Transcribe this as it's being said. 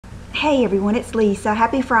Hey everyone, it's Lisa.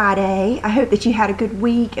 Happy Friday. I hope that you had a good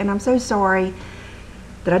week, and I'm so sorry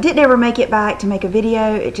that I didn't ever make it back to make a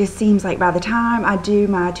video. It just seems like by the time I do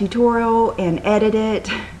my tutorial and edit it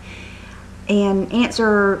and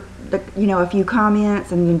answer a few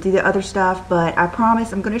comments and then do the other stuff, but I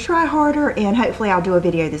promise I'm going to try harder and hopefully I'll do a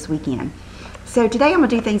video this weekend. So today I'm going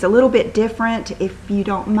to do things a little bit different, if you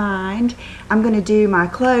don't mind. I'm going to do my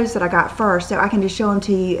clothes that I got first so I can just show them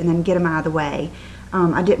to you and then get them out of the way.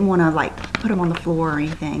 I didn't want to like put them on the floor or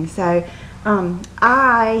anything. So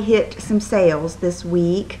I hit some sales this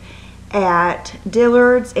week at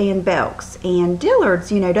Dillards and Belk's. And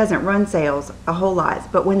Dillards, doesn't run sales a whole lot,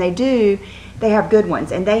 but when they do, they have good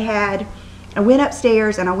ones. And I went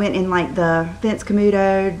upstairs and I went in like the Vince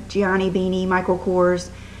Camuto, Gianni Beanie, Michael Kors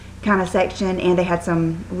kind of section, and they had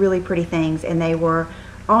some really pretty things, and they were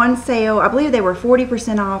on sale. I believe they were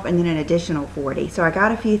 40% off and then an additional 40. So I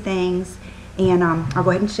got a few things, and I'll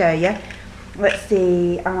go ahead and show you. Let's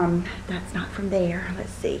see, that's not from there.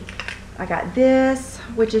 Let's see. I got this,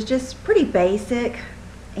 which is just pretty basic,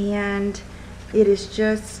 and it is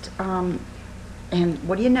just, and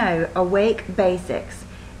what do you know, Awake Basics.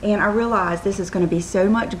 And I realized this is going to be so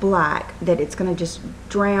much black that it's going to just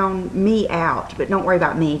drown me out. But don't worry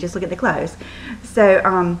about me, just look at the clothes.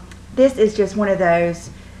 So this is just one of those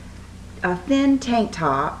thin tank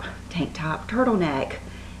top, turtleneck.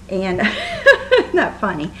 And not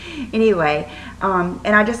funny. Anyway, and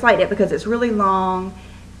I just liked it because it's really long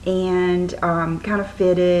and kind of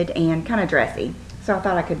fitted and kind of dressy. So I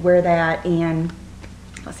thought I could wear that, and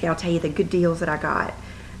let's see, I'll tell you the good deals that I got.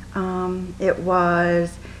 It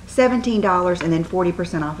was $17 and then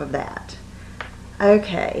 40% off of that.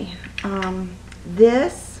 Okay,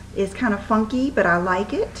 this is kind of funky, but I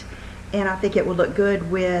like it, and I think it would look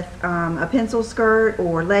good with a pencil skirt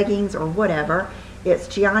or leggings or whatever. It's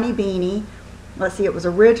Gianni Beanie. Let's see, it was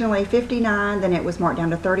originally $59, then it was marked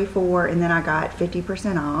down to $34, and then I got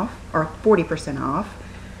 50% off, or 40% off.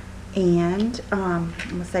 And I'm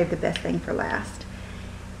gonna save the best thing for last.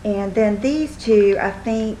 And then these two, I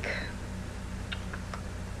think,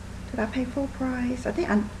 did I pay full price? I think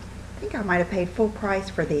I might have paid full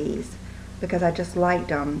price for these because I just liked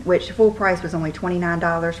them, which full price was only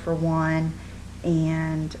 $29 for one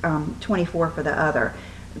and $24 for the other.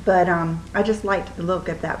 But I just liked the look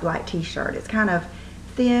of that black t-shirt. It's kind of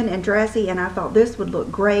thin and dressy, and I thought this would look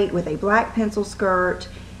great with a black pencil skirt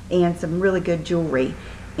and some really good jewelry.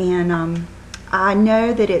 And I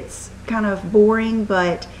know that it's kind of boring,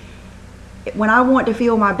 but when I want to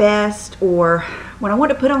feel my best, or when I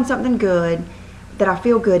want to put on something good that I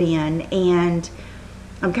feel good in, and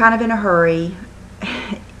I'm kind of in a hurry,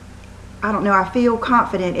 I don't know, I feel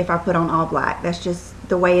confident if I put on all black. That's just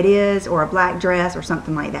the way it is, or a black dress or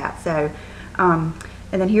something like that. So and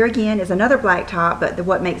then here again is another black top, but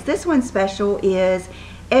what makes this one special is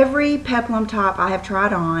every peplum top I have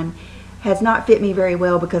tried on has not fit me very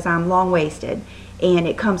well because I'm long-waisted and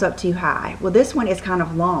it comes up too high. Well, this one is kind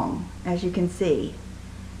of long, as you can see,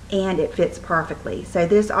 and it fits perfectly. So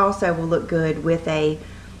this also will look good with a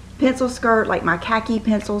pencil skirt, like my khaki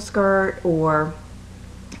pencil skirt, or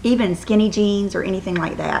even skinny jeans or anything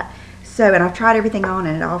like that. So, and I've tried everything on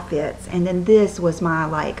and it all fits. And then this was my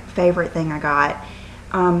like favorite thing I got.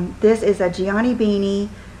 This is a Gianni Beanie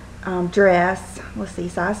dress. Let's see,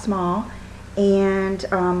 size small. And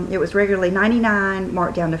it was regularly $99,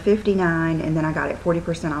 marked down to $59, and then I got it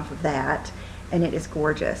 40% off of that, and it is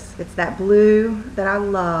gorgeous. It's that blue that I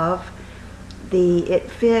love.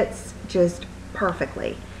 It fits just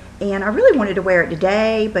perfectly, and I really wanted to wear it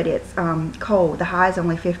today, but it's cold. The high is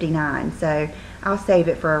only 59, so I'll save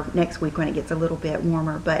it for next week when it gets a little bit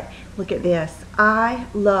warmer. But look at this. I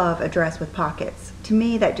love a dress with pockets. To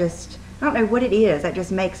me, that just, I don't know what it is, that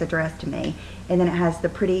just makes a dress to me. And then it has the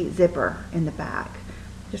pretty zipper in the back,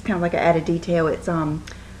 just kind of like an added detail. It's I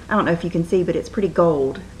don't know if you can see, but it's pretty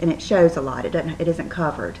gold, and it shows a lot. It isn't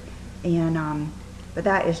covered, and but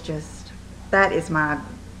that is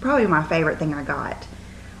probably my favorite thing I got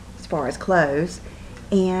as far as clothes.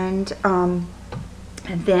 And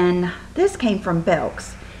then this came from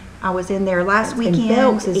Belk's. I was in there last weekend, and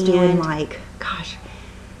Belk's is doing like, gosh,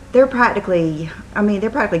 they're practically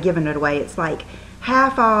giving it away. It's like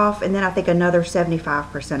half off, and then I think another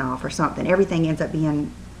 75% off or something. Everything ends up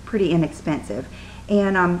being pretty inexpensive.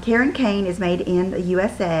 And Karen Kane is made in the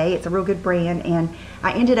USA. It's a real good brand, and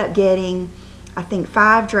I ended up getting, I think,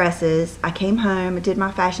 5 dresses. I came home, did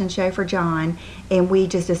my fashion show for John, and we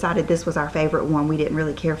just decided this was our favorite one. We didn't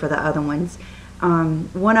really care for the other ones.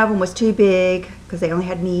 One of them was too big because they only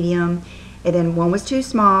had medium, and then one was too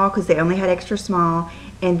small because they only had extra small,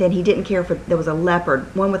 and then he didn't care for, there was a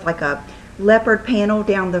leopard, one with like a leopard panel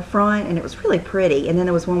down the front, and it was really pretty. And then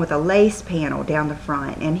there was one with a lace panel down the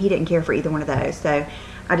front, and he didn't care for either one of those, so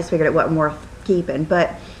I just figured it wasn't worth keeping.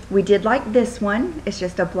 But we did like this one. It's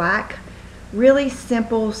just a black, really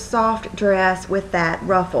simple, soft dress with that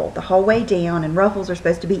ruffle the whole way down, and ruffles are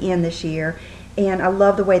supposed to be in this year. And I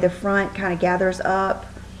love the way the front kind of gathers up,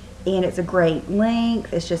 and it's a great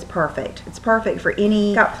length. It's just perfect. It's perfect for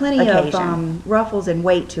any got plenty occasion. Of ruffles and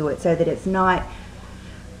weight to it, so that it's not,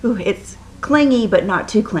 ooh, it's clingy but not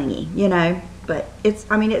too clingy, you know. But it's,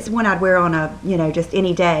 I mean, it's one I'd wear on a, you know, just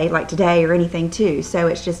any day like today or anything too. So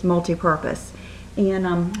it's just multi-purpose.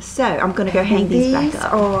 And so I'm going to go hang these back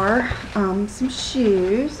up. These are some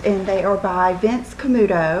shoes, and they are by Vince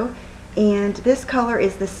Camuto, and this color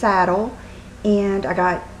is the saddle, and I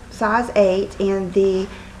got size 8, and the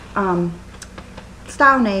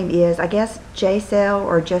style name is, I guess, Jacell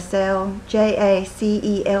or Jacell,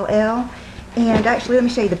 Jacell. And actually, let me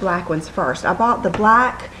show you the black ones first. I bought the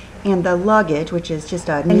black and the luggage, which is just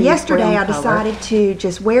a and yesterday I decided to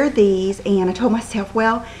just wear these, and I told myself,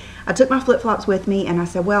 well, I took my flip-flops with me, and I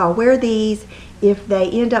said, well, I'll wear these. If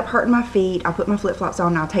they end up hurting my feet, I'll put my flip-flops on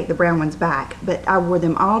and I'll take the brown ones back. But I wore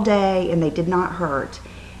them all day, and they did not hurt.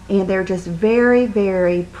 And they're just very,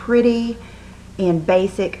 very pretty and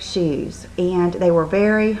basic shoes. And they were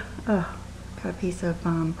very, got a piece of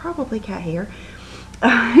probably cat hair.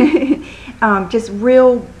 Just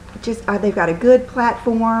real, they've got a good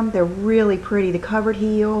platform. They're really pretty, the covered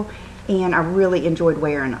heel, and I really enjoyed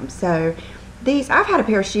wearing them. So these, I've had a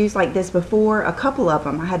pair of shoes like this before, a couple of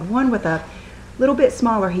them. I had one with a little bit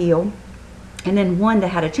smaller heel, and then one that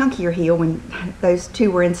had a chunkier heel when those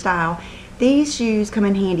two were in style. These shoes come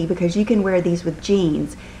in handy because you can wear these with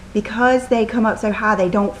jeans. Because they come up so high, they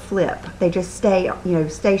don't flip. They just stay, you know,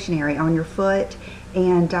 stationary on your foot,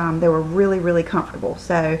 and they were really, really comfortable.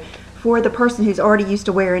 So for the person who's already used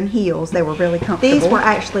to wearing heels, they were really comfortable. These were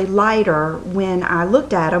actually lighter when I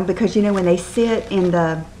looked at them, because you know when they sit in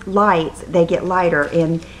the lights, they get lighter.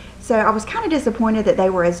 And so I was kind of disappointed that they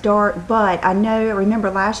were as dark, but I remember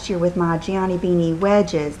last year with my Gianni Beanie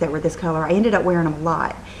wedges that were this color, I ended up wearing them a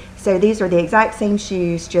lot. So these are the exact same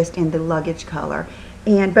shoes, just in the luggage color.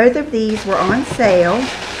 And both of these were on sale.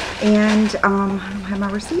 And I don't have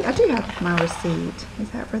my receipt. I do have my receipt. Is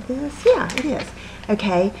that for this? Yeah, it is.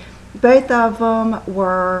 Okay. Both of them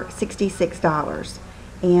were $66,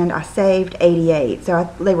 and I saved $88. So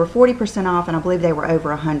they were 40% off, and I believe they were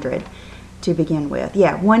over $100 to begin with.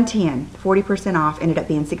 Yeah, $110, 40% off, ended up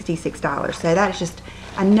being $66. So that is just,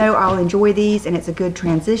 I know I'll enjoy these, and it's a good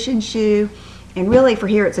transition shoe. And really for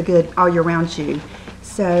here, it's a good all year round shoe.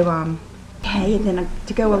 So, okay, and then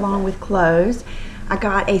to go along with clothes, I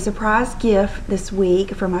got a surprise gift this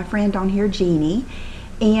week from my friend on here, Jeannie.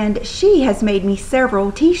 And she has made me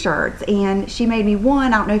several t-shirts, and she made me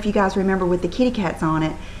one, I don't know if you guys remember, with the kitty cats on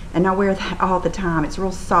it, and I wear that all the time. It's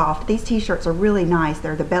real soft. These t-shirts are really nice.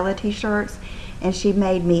 They're the Bella t-shirts, and she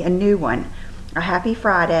made me a new one, a Happy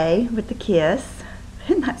Friday with the kiss.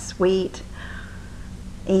 Isn't that sweet?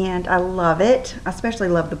 And I love it. I especially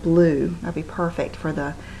love the blue. That'd be perfect for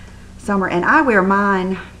the summer. And I wear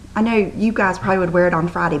mine, I know you guys probably would wear it on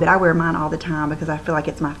Friday, but I wear mine all the time because I feel like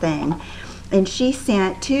it's my thing. And she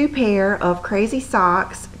sent 2 pair of crazy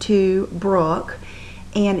socks to Brooke,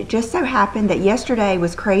 and it just so happened that yesterday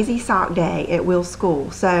was crazy sock day at Will's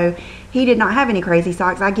school. So he did not have any crazy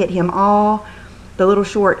socks. I get him all the little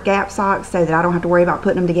short Gap socks so that I don't have to worry about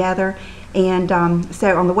putting them together. And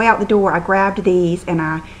so on the way out the door, I grabbed these and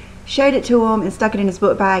I showed it to him and stuck it in his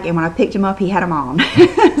book bag, and when I picked him up, he had them on.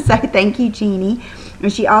 So thank you, Jeannie.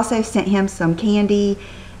 And she also sent him some candy,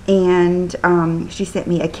 and she sent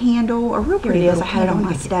me a candle, a real pretty little candle. I had it on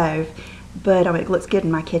my stove, but it looks good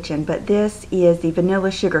in my kitchen. But this is the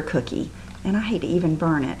vanilla sugar cookie, and I hate to even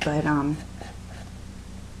burn it, but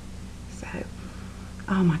so,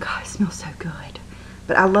 oh my God, it smells so good.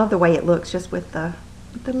 But I love the way it looks, just with the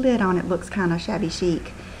lid on it, looks kind of shabby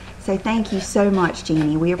chic. So thank you so much,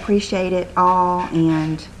 Jeannie. We appreciate it all,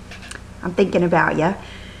 and I'm thinking about you.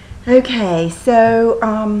 Okay, so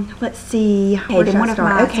let's see. Okay, then one of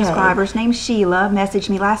my subscribers named Sheila messaged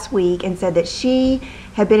me last week and said that she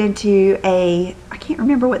had been into a, I can't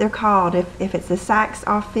remember what they're called, if it's the Saks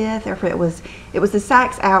off 5th or if it was the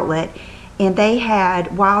Saks outlet, and they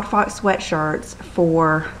had Wild Fox sweatshirts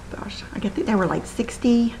for, gosh, I think they were like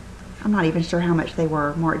 60. I'm not even sure how much they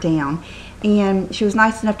were marked down. And she was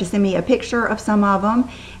nice enough to send me a picture of some of them.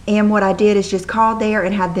 And what I did is just called there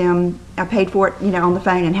and had them, I paid for it, you know, on the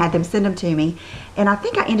phone, and had them send them to me. And I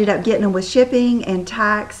think I ended up getting them with shipping and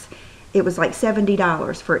tax. It was like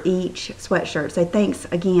 $70 for each sweatshirt. So thanks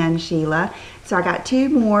again, Sheila. So I got 2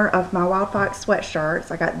 more of my Wild Fox sweatshirts.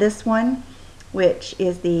 I got this one which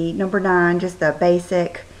is the number 9, just the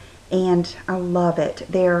basic, and I love it.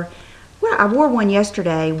 Well, I wore one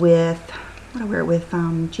yesterday with, what did I wear it with?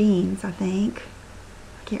 Jeans, I think.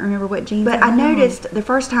 I can't remember what jeans. But I noticed the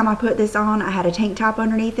first time I put this on, I had a tank top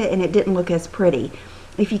underneath it, and it didn't look as pretty.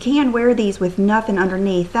 If you can wear these with nothing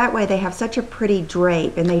underneath, that way they have such a pretty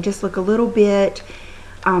drape, and they just look a little bit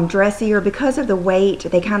dressier. Because of the weight,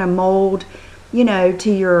 they kind of mold, you know,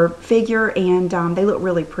 to your figure, and they look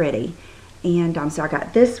really pretty. And so I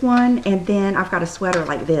got this one, and then I've got a sweater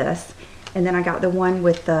like this, and then I got the one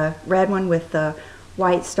with the red one with the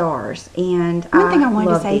white stars. And one thing I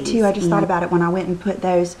wanted to say too, I just thought about it when I went and put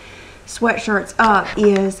those sweatshirts up,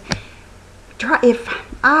 is if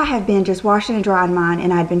I have been just washing and drying mine,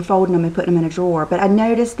 and I'd been folding them and putting them in a drawer, but I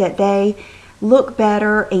noticed that they look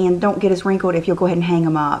better and don't get as wrinkled if you'll go ahead and hang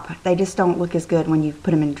them up. They just don't look as good when you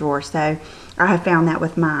put them in a drawer. So I have found that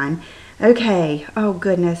with mine. Okay, oh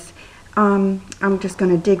goodness. I'm just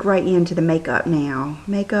going to dig right into the makeup now.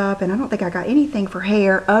 Makeup, and I don't think I got anything for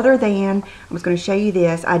hair other than, I was going to show you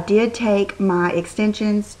this. I did take my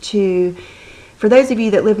extensions to, for those of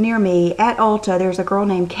you that live near me, at Ulta, there's a girl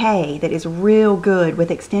named Kay that is real good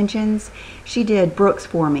with extensions. She did Brooke's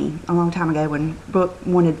for me a long time ago when Brooke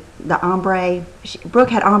wanted the ombre. Brooke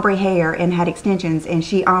had ombre hair and had extensions, and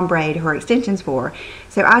she ombre'd her extensions for her.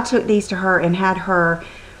 So I took these to her and had her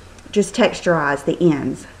just texturize the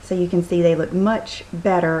ends. So you can see they look much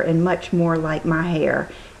better and much more like my hair.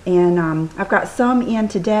 And I've got some in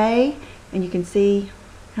today, and you can see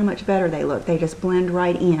how much better they look. They just blend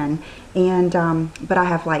right in. And but I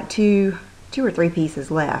have like two or three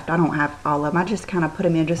pieces left. I don't have all of them. I just kind of put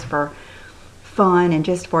them in just for fun and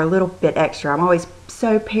just for a little bit extra. I'm always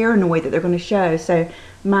so paranoid that they're going to show, so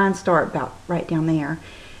mine start about right down there.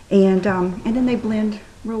 And then they blend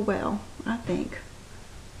real well, I think.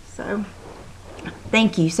 So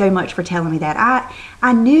thank you so much for telling me that.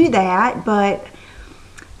 I knew that, but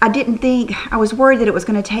I didn't think, I was worried that it was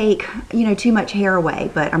going to take, you know, too much hair away,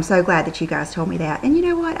 but I'm so glad that you guys told me that. And you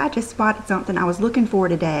know what? I just spotted something I was looking for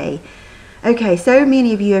today. Okay, so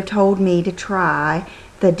many of you have told me to try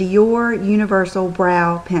the Dior Universal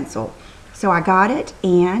Brow Pencil. So I got it,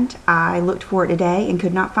 and I looked for it today and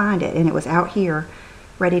could not find it, and it was out here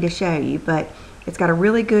ready to show you. But it's got a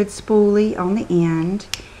really good spoolie on the end,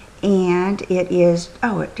 and it is,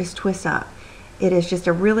 oh, it just twists up. It is just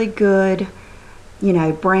a really good, you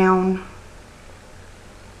know, brown,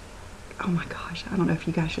 oh my gosh, I don't know if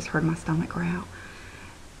you guys just heard my stomach growl,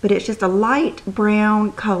 but it's just a light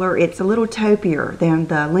brown color. It's a little taupier than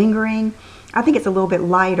the lingering. I think it's a little bit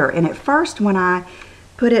lighter, and at first when I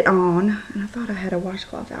put it on, and I thought I had a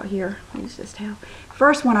washcloth out here, use this towel.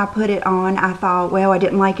 First when I put it on, I thought, well, I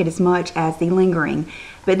didn't like it as much as the lingering,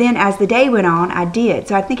 but then as the day went on, I did.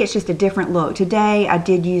 So I think it's just a different look. Today I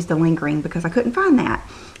did use the lingering because I couldn't find that.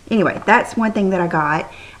 Anyway, that's one thing that I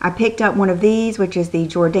got. I picked up one of these, which is the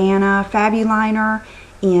Jordana Fabuliner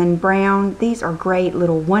in brown. These are great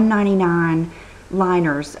little $1.99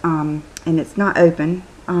 liners, and it's not open.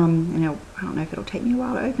 You know, I don't know if it'll take me a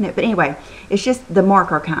while to open it, but anyway, it's just the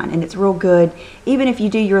marker kind, and it's real good. Even if you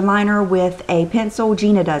do your liner with a pencil,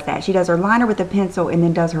 Gina does that. She does her liner with a pencil and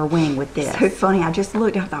then does her wing with this. So funny, I just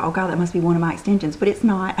looked, I thought, oh God, that must be one of my extensions, but it's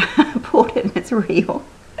not. I pulled it and it's real.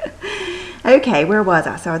 Okay, where was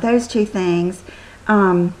I? So those two things.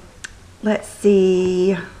 Let's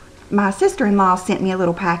see. My sister-in-law sent me a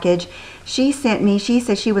little package. She sent me, she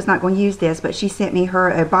said she was not going to use this, but she sent me her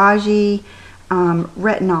a Beige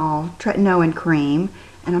tretinoin cream,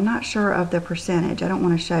 and I'm not sure of the percentage. I don't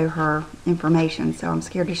want to show her information, so I'm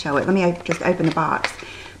scared to show it. Let me just open the box.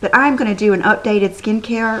 But I'm going to do an updated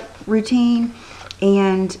skincare routine,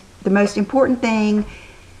 and the most important thing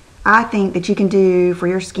I think that you can do for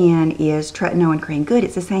your skin is tretinoin cream. Good,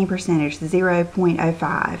 it's the same percentage,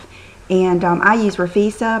 0.05. And I use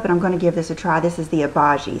Rafisa, but I'm going to give this a try. This is the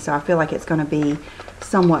Beige, so I feel like it's going to be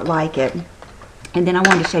somewhat like it. And then I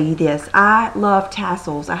wanted to show you this. I love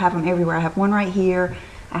tassels. I have them everywhere. I have one right here.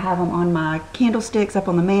 I have them on my candlesticks up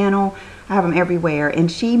on the mantle. I have them everywhere.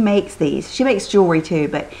 And she makes these. She makes jewelry too,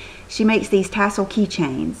 but she makes these tassel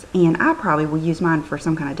keychains. And I probably will use mine for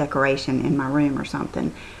some kind of decoration in my room or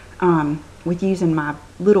something. With using my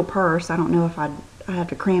little purse, I don't know if I'd have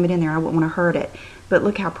to cram it in there. I wouldn't want to hurt it. But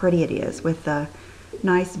look how pretty it is with the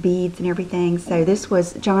nice beads and everything. So this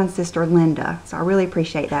was John's sister Linda, so I really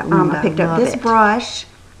appreciate that, Linda. I picked up this brush.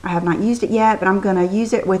 I have not used it yet, but I'm going to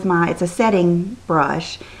use it with my, it's a setting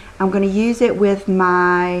brush. I'm going to use it with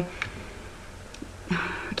my,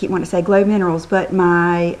 I keep wanting to say Glow Minerals, but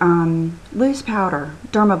my loose powder,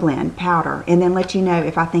 DermaBlend powder, and then let you know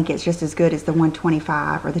if I think it's just as good as the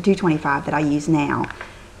 125 or the 225 that I use now.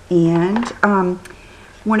 And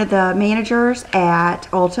one of the managers at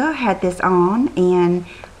Ulta had this on, and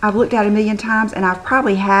I've looked at it a million times, and I've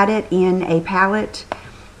probably had it in a palette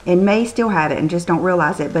and may still have it and just don't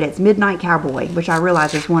realize it, but it's Midnight Cowboy, which I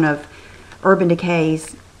realize is one of Urban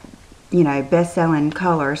Decay's, you know, best-selling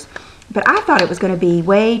colors. But I thought it was going to be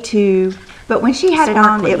way too, but when she had it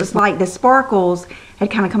on, it was like the sparkles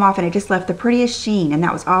had kind of come off and it just left the prettiest sheen, and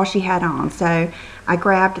that was all she had on. So I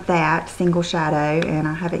grabbed that single shadow, and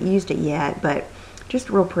I haven't used it yet, but just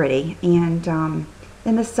real pretty. And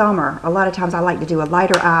in the summer, a lot of times I like to do a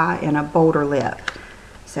lighter eye and a bolder lip.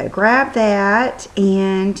 So grab that,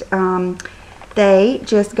 and they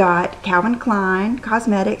just got Calvin Klein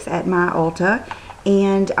Cosmetics at my Ulta,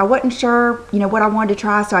 and I wasn't sure, you know, what I wanted to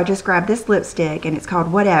try, so I just grabbed this lipstick, and it's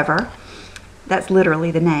called Whatever. That's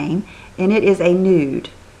literally the name, and it is a nude,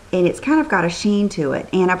 and it's kind of got a sheen to it,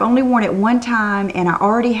 and I've only worn it one time, and I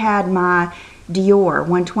already had my Dior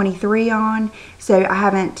 123 on, so I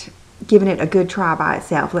haven't given it a good try by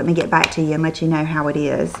itself. Let me get back to you and let you know how it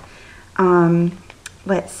is.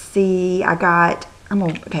 Let's see, I'm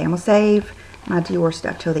gonna save my Dior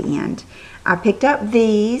stuff till the end. I picked up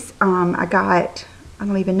these, I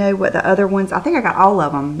don't even know what the other ones, I think I got all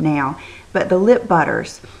of them now, but the lip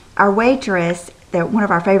butters. Our waitress, one of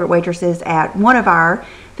our favorite waitresses at one of our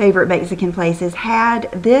favorite Mexican places, had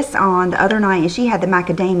this on the other night, and she had the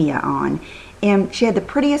macadamia on. And she had the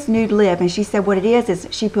prettiest nude lip, and she said what it is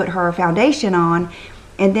she put her foundation on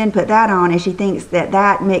and then put that on, and she thinks that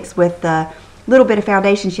that mixed with the little bit of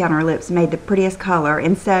foundation she had on her lips made the prettiest color.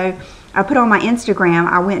 And so I put on my Instagram,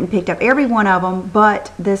 I went and picked up every one of them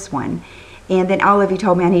but this one. And then all of you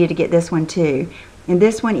told me I needed to get this one too. And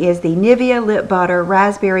this one is the Nivea Lip Butter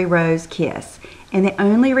Raspberry Rose Kiss. And the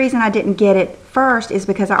only reason I didn't get it first is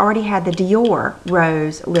because I already had the Dior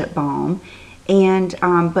Rose Lip Balm. And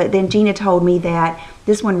but then Gina told me that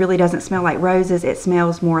this one really doesn't smell like roses, it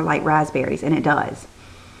smells more like raspberries, and it does.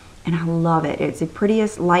 And I love it. It's the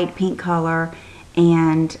prettiest light pink color,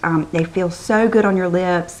 and they feel so good on your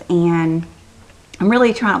lips. And I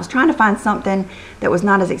was trying to find something that was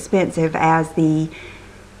not as expensive as the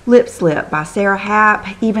Lip Slip by Sarah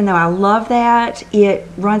Happ. Even though I love that, it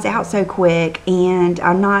runs out so quick, and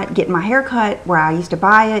I'm not getting my hair cut where I used to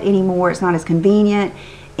buy it anymore. It's not as convenient.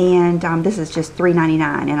 And this is just $3.99,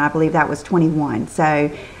 and I believe that was $21.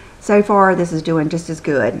 So far this is doing just as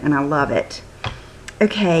good, and I love it.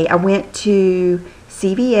 Okay, I went to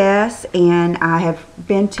CVS, and I have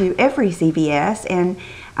been to every CVS, and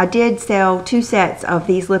I did sell 2 sets of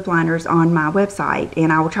these lip liners on my website,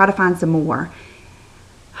 and I will try to find some more.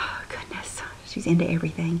 Oh, goodness, she's into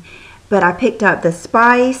everything. But I picked up the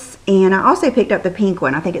Spice, and I also picked up the pink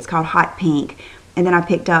one. I think it's called Hot Pink. And then I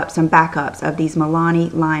picked up some backups of these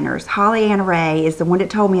Milani liners. Holly Ann Ray is the one that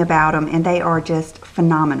told me about them, and they are just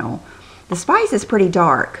phenomenal. The Spice is pretty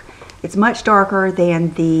dark. It's much darker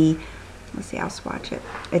than the, let's see, I'll swatch it.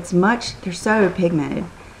 They're so pigmented.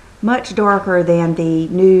 Much darker than the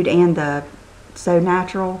nude and the So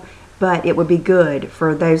Natural, but it would be good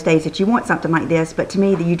for those days that you want something like this. But to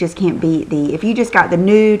me, you just can't beat if you just got the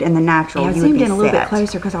nude and the natural, you would be set. I zoomed in a little bit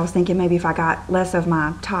closer because I was thinking maybe if I got less of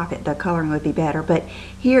my top, the coloring would be better. But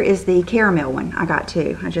here is the caramel one I got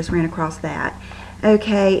too. I just ran across that.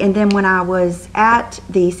 Okay, and then when I was at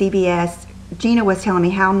the CVS, Gina was telling me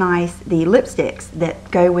how nice the lipsticks that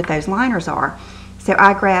go with those liners are. So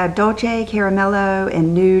I grabbed Dolce Caramello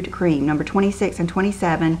and Nude Cream, number 26 and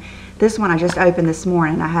 27. This one I just opened this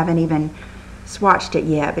morning. I haven't even swatched it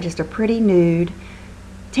yet, but just a pretty nude.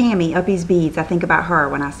 Tammy, Uppy's Beads, I think about her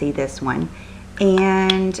when I see this one.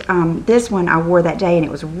 And this one I wore that day, and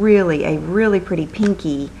it was really a really pretty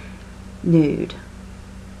pinky nude.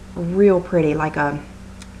 Real pretty, like a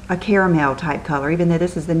caramel type color. Even though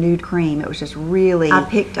this is the Nude Cream, it was just really. I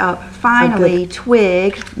picked up finally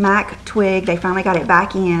MAC Twig. They finally got it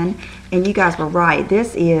back in, and you guys were right.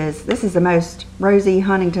 This is the most rosy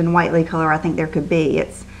Huntington Whiteley color I think there could be.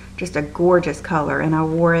 It's just a gorgeous color, and I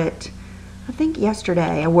wore it, I think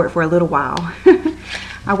yesterday. I wore it for a little while.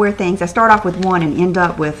 I wear things. I start off with one and end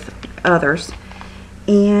up with others.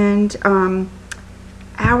 And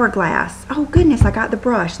Hourglass. Oh goodness, I got the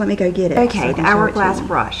brush. Let me go get it. Okay, the Hourglass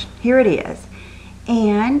brush. Here it is.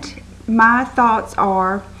 And my thoughts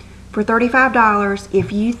are, for $35,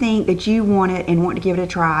 if you think that you want it and want to give it a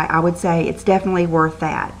try, I would say it's definitely worth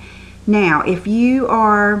that. Now, if you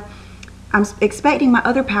are, I'm expecting my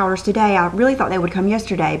other powders today. I really thought they would come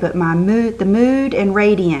yesterday, but the Mood and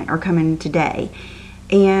Radiant are coming today.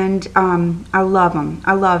 And I love them.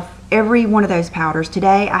 I love every one of those powders.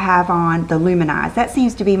 Today I have on the Luminize. That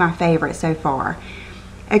seems to be my favorite so far.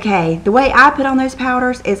 Okay, the way I put on those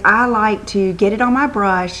powders is I like to get it on my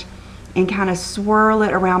brush and kind of swirl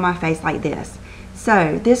it around my face like this.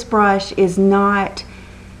 So this brush is not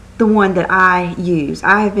the one that I use.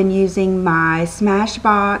 I have been using my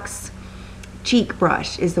Smashbox cheek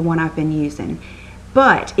brush is the one I've been using.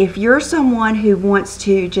 But if you're someone who wants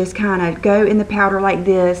to just kind of go in the powder like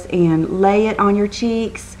this and lay it on your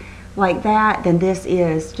cheeks like that, then this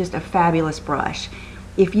is just a fabulous brush.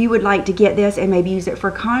 If you would like to get this and maybe use it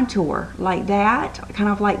for contour like that, kind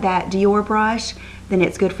of like that Dior brush, then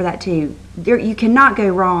it's good for that too. You cannot go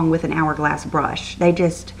wrong with an Hourglass brush. They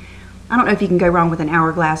just, I don't know if you can go wrong with an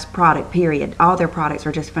Hourglass product, period. All their products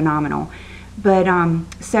are just phenomenal. But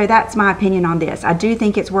so that's my opinion on this. I do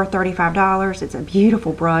think it's worth $35. It's a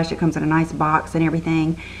beautiful brush. It comes in a nice box and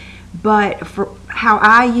everything. But for how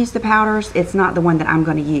I use the powders, it's not the one that I'm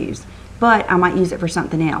going to use. But I might use it for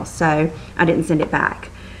something else, so I didn't send it back.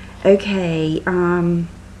 Okay,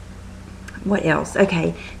 what else?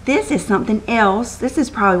 Okay, this is something else. This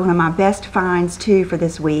is probably one of my best finds too for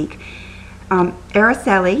this week.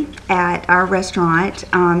 Araceli at our restaurant,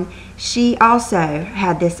 she also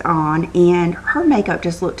had this on, and her makeup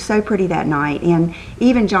just looked so pretty that night, and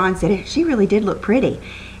even John said she really did look pretty.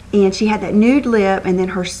 And she had that nude lip, and then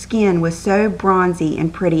her skin was so bronzy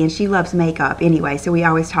and pretty, and she loves makeup anyway, so we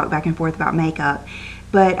always talk back and forth about makeup.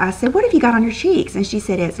 But I said, what have you got on your cheeks? And she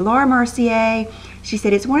said, it's Laura Mercier. She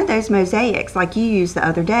said, it's one of those mosaics like you used the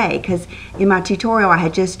other day, because in my tutorial I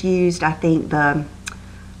had just used, I think, the,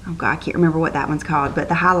 oh God, I can't remember what that one's called, but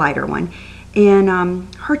the highlighter one.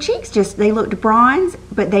 And her cheeks just, they looked bronze,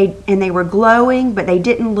 but they were glowing, but they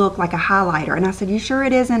didn't look like a highlighter. And I said, you sure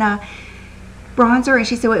it isn't a bronzer? And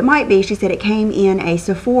she said, well, it might be. She said it came in a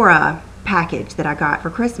Sephora package that I got for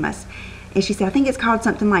Christmas. And she said, I think it's called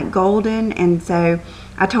something like Golden. And so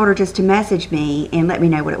I told her just to message me and let me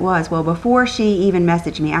know what it was. Well, before she even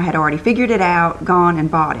messaged me, I had already figured it out, gone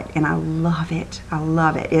and bought it. And I love it. I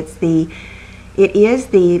love it. It is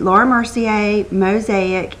the Laura Mercier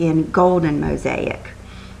Mosaic in Golden Mosaic.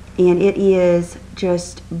 And it is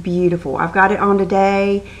just beautiful. I've got it on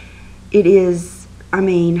today. It is, I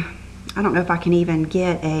mean, I don't know if I can even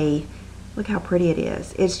get a, look how pretty it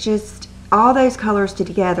is. It's just, all those colors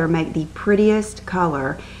together make the prettiest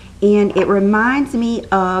color. And it reminds me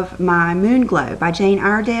of my Moon Glow by Jane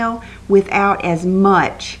Ardell without as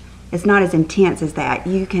much. It's not as intense as that.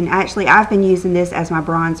 You can actually, I've been using this as my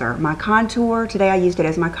bronzer. My contour, today I used it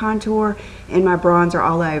as my contour and my bronzer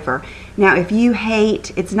all over. Now if you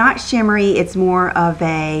hate, it's not shimmery, it's more of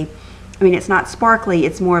a, I mean it's not sparkly,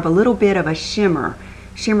 it's more of a little bit of a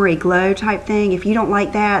shimmery glow type thing. If you don't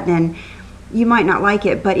like that, then you might not like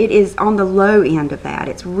it, but it is on the low end of that.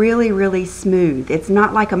 It's really, really smooth. It's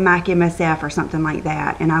not like a MAC MSF or something like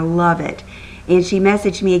that, and I love it. And she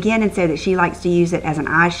messaged me again and said that she likes to use it as an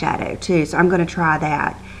eyeshadow too, so I'm going to try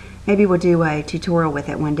that. Maybe we'll do a tutorial with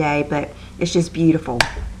it one day, but it's just beautiful.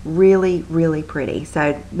 Really, really pretty.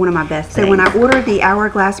 So one of my best things. So when I ordered the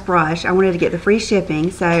Hourglass brush, I wanted to get the free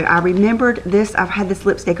shipping, so I remembered this. I've had this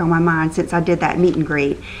lipstick on my mind since I did that meet and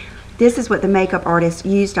greet. This is what the makeup artist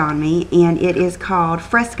used on me, and it is called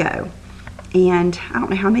Fresco. And I don't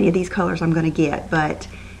know how many of these colors I'm going to get, but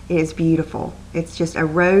it is beautiful. It's just a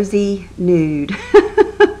rosy nude.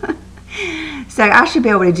 So I should be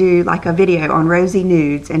able to do like a video on rosy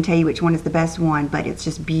nudes and tell you which one is the best one, but it's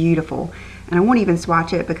just beautiful. And I won't even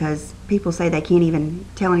swatch it because people say they can't even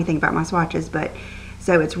tell anything about my swatches, but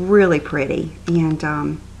so it's really pretty. And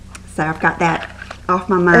so I've got that off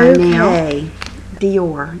my mind now.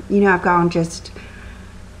 Dior. You know, I've gone just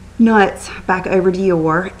nuts back over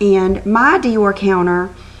Dior. And my Dior counter,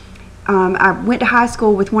 I went to high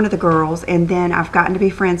school with one of the girls, and then I've gotten to be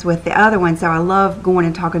friends with the other one, so I love going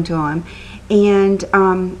and talking to them. And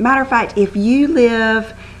matter of fact, if you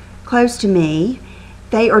live close to me,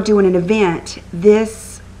 they are doing an event.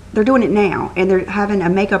 They're doing it now, and they're having a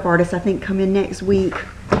makeup artist, I think, come in next week.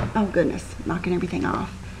 Oh goodness, knocking everything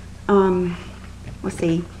off. Let's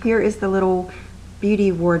see, here is the little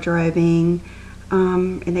beauty wardrobing,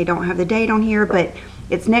 and they don't have the date on here, but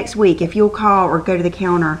it's next week. If you'll call or go to the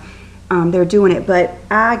counter, they're doing it. But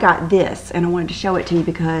I got this, and I wanted to show it to you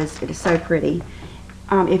because it is so pretty.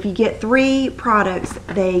 If you get 3 products,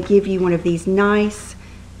 they give you one of these nice,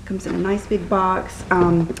 comes in a nice big box,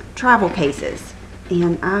 travel cases.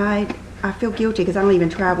 And I feel guilty because I don't even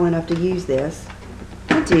travel enough to use this.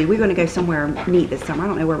 I do. We're going to go somewhere neat this summer. I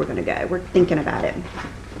don't know where we're going to go. We're thinking about it.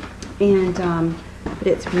 And but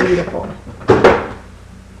it's beautiful.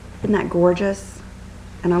 Isn't that gorgeous?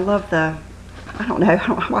 And I love the, I don't know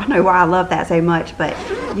why I love that so much, but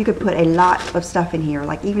you could put a lot of stuff in here,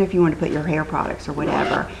 like even if you want to put your hair products or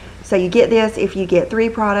whatever. So you get this if you get 3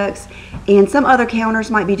 products, and some other counters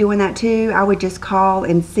might be doing that too. I would just call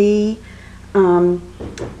and see,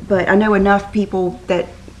 but I know enough people that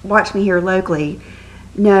watch me here locally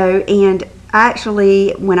know. And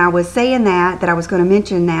actually, when I was saying that I was going to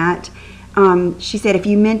mention that, she said if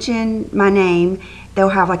you mention my name, they'll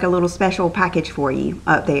have like a little special package for you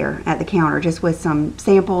up there at the counter, just with some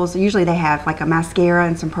samples. Usually they have like a mascara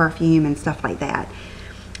and some perfume and stuff like that.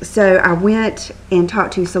 So I went and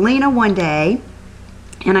talked to Selena one day,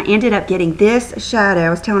 and I ended up getting this shadow. I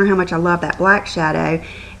was telling her how much I love that black shadow,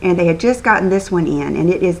 and they had just gotten this one in, and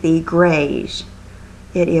it is the Beige.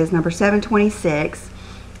 It is number 726,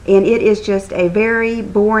 and it is just a very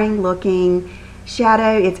boring looking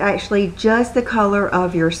shadow. It's actually just the color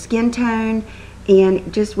of your skin tone,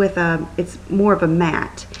 and just with a, it's more of a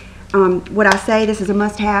matte. Would I say this is a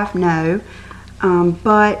must-have? No,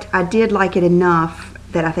 but I did like it enough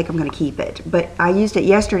that I think I'm going to keep it. But I used it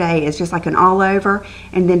yesterday as just like an all over,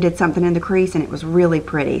 and then did something in the crease, and it was really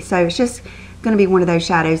pretty. So it's just going to be one of those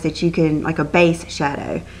shadows that you can, like a base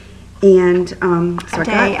shadow. And so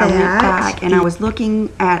I went back and I was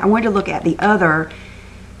looking at, I wanted to look at the other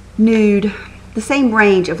nude, the same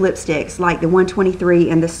range of lipsticks, like the 123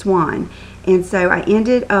 and the Swan. And so I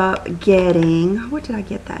ended up getting, what did I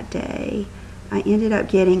get that day? I ended up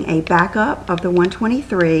getting a backup of the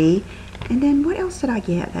 123. And then what else did I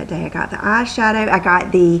get that day? I got the eyeshadow, I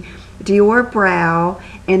got the Dior brow,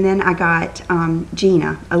 and then I got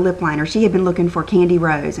Gina, a lip liner. She had been looking for Candy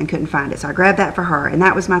Rose and couldn't find it, so I grabbed that for her. And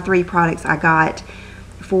that was my 3 products I got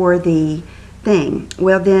for the thing.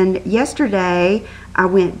 Well, then yesterday I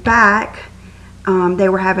went back. They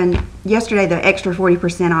were having, yesterday the extra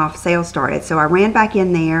 40% off sale started, so I ran back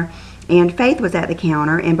in there, and Faith was at the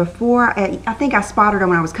counter, and before, I think I spotted her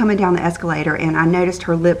when I was coming down the escalator, and I noticed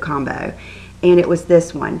her lip combo, and it was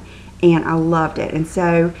this one, and I loved it. And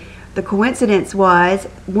so the coincidence was,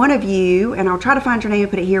 one of you, and I'll try to find your name and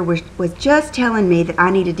put it here, was just telling me that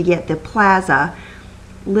I needed to get the Plaza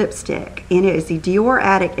lipstick, and it is the Dior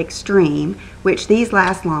Addict Extreme, which these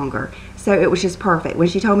last longer. So it was just perfect. When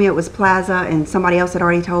she told me it was Plaza and somebody else had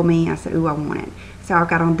already told me, I said, ooh, I want it. So I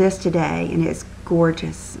got on this today, and it's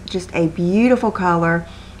gorgeous. Just a beautiful color.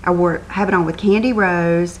 I have it on with Candy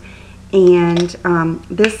Rose and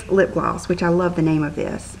this lip gloss, which I love the name of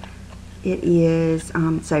this. It is,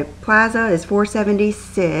 so Plaza is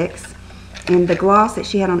 $4.76, and the gloss that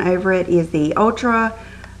she had on over it is the Ultra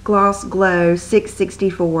Gloss Glow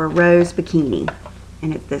 664 Rose Bikini.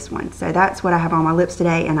 And it's this one. So that's what I have on my lips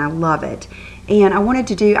today, and I love it. And I wanted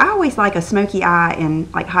to do, I always like a smoky eye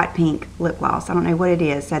and like hot pink lip gloss. I don't know what it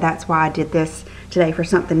is, so that's why I did this today, for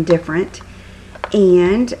something different.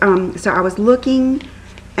 And so I was looking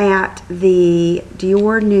at the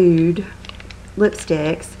Dior Nude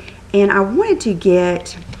lipsticks, and I wanted to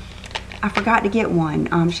get, I forgot to get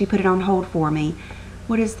one. She put it on hold for me.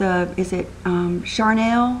 What is the, is it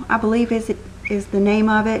Charnel, I believe is the name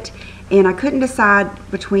of it. And I couldn't decide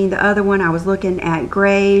between the other one. I was looking at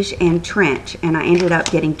Beige and Trench, and I ended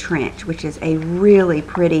up getting Trench, which is a really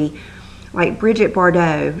pretty, like Bridget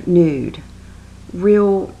Bardot nude.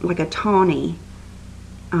 Real, like a tawny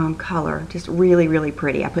color. Just really, really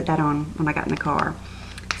pretty. I put that on when I got in the car.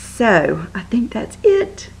 So, I think that's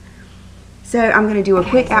it. So, I'm going to do a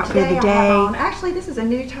quick outfit of the day. Actually, this is a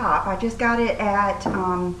new top. I just got it at...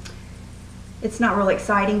 it's not real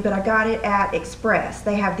exciting, but I got it at Express.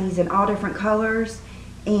 They have these in all different colors,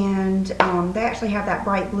 and they actually have that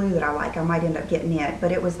bright blue that I like. I might end up getting it,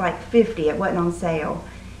 but it was like $50. It wasn't on sale.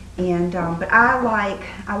 And but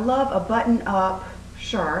I love a button-up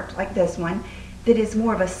shirt like this one that is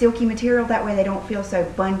more of a silky material. That way they don't feel so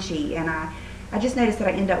bunchy, and I just noticed that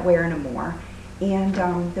I end up wearing them more. And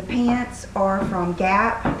the pants are from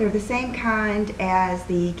Gap. They're the same kind as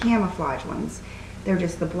the camouflage ones. They're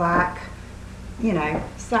just the black, you know,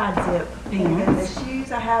 side zip pants. And the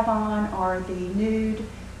shoes I have on are the nude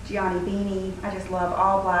Gianni Beanie. I just love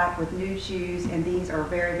all black with nude shoes, and these are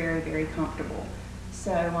very, very, very comfortable.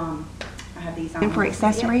 So I have these on. And for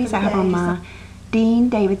accessories, I have on my Dean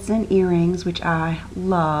Davidson earrings, which I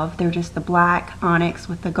love. They're just the black onyx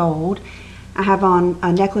with the gold. I have on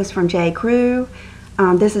a necklace from J. Crew.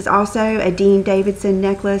 This is also a Dean Davidson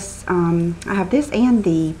necklace. I have this and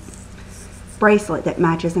the bracelet that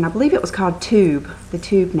matches, and I believe it was called Tube, the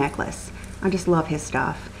Tube necklace. I just love his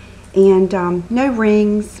stuff. And no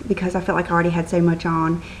rings, because I felt like I already had so much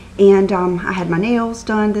on. And I had my nails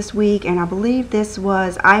done this week, and I believe this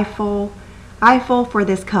was Eiffel for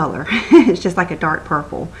this color. It's just like a dark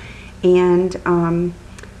purple. And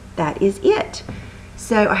that is it.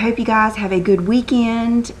 So I hope you guys have a good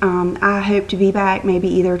weekend. I hope to be back maybe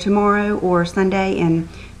either tomorrow or Sunday and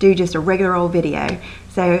do just a regular old video.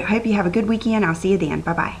 So I hope you have a good weekend. I'll see you then.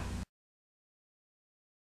 Bye-bye.